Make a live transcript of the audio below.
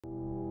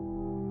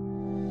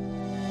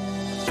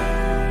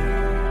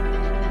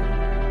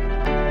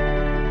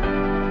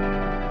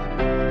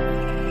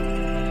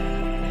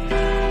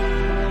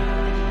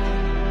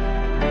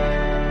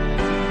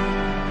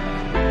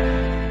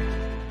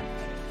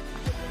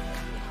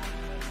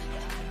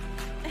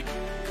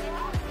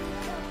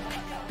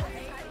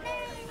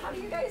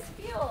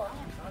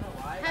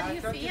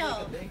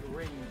deal?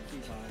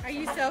 Are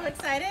you so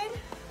excited?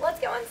 Let's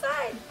go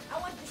inside. I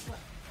want this one.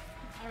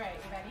 All right,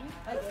 you ready?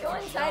 Let's go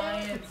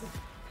inside.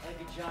 Like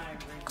a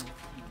giant ring.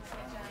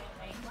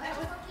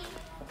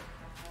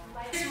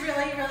 I'm just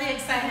really, really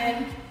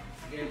excited.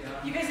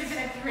 You guys have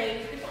been a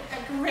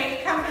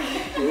great company.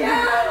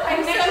 Yeah, I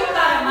met you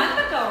about a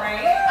month ago,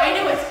 right? I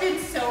know, it's been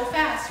so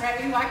fast, right?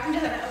 We walked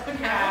into that open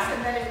house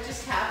and then it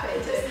just happened.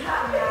 It just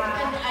happened.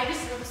 And I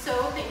just am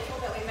so thankful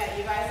that we met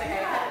you guys. Like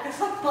I had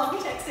this like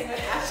long texting with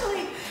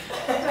Ashley,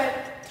 but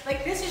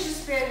like this has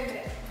just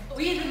been.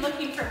 We had been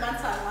looking for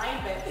months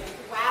online, but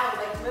wow,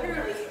 like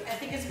literally, I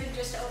think it's been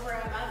just over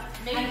a month,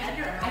 maybe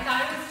under a month. I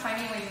thought it was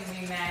funny when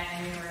we met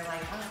and you were like,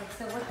 I was like,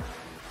 so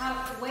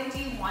when do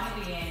you want to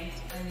be in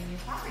the new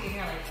property? And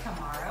you're like,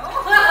 tomorrow?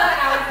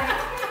 And I was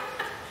like,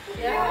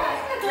 Yeah.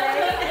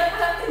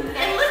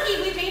 And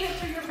looky, we made it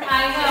through your pregnancy.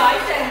 I know, I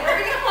said, we're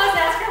going to close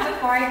escrow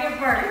before I give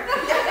birth.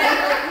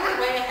 We're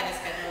way ahead of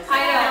schedule. So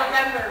I know. I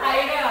remember. I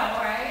know,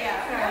 right?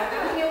 Yeah. So,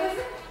 I mean, it was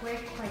a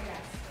quick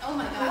process. Oh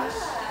my gosh.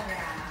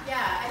 Yeah.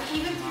 Yeah, and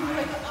even through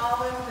like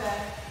all of the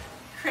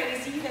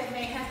crazy that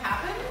may have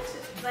happened,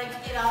 like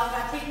it all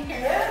got taken care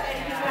of, and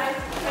you guys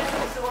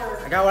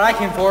absorbed. I got what I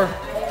came for.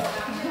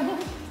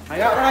 I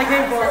got what I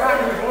came for.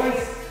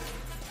 Boys.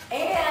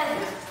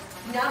 And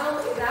not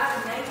only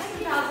that,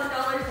 $19,000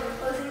 in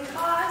closing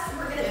costs.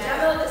 We're gonna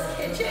demo this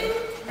kitchen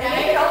and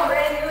make it all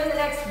brand new in the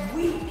next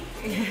week.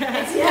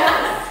 Yes,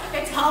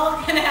 it's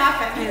all gonna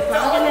happen. It's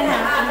all gonna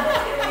happen.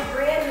 It's gonna be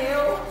brand new.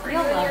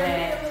 You'll love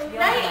it.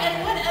 Right,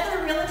 and what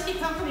other realty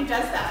company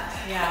does that?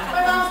 Yeah.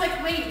 My mom's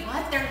like, wait,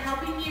 what? They're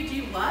helping you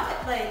do what?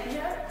 Like,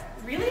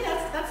 really?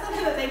 That's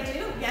something that they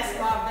do? Yes,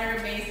 Mom, they're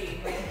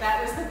amazing. Like,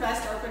 that was the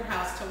best open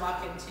house to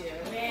walk into.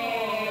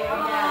 Yay.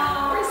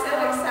 Yeah. We're so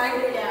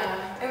excited.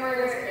 Yeah. And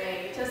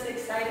we're just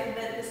excited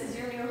that this is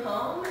your new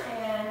home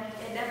and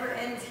it never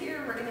ends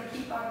here. We're gonna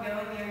keep on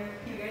going.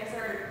 You guys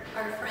are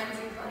our friends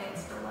and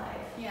clients for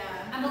life. Yeah.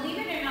 And believe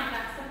it or not,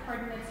 that's the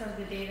coordinates of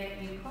the day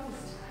that you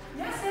closed.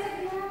 Yes,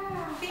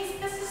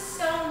 this is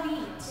so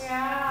neat.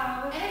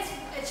 Yeah. And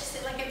it's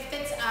just like it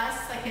fits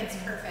us, like it's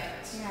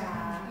perfect.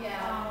 Yeah.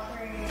 Yeah. Oh,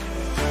 great.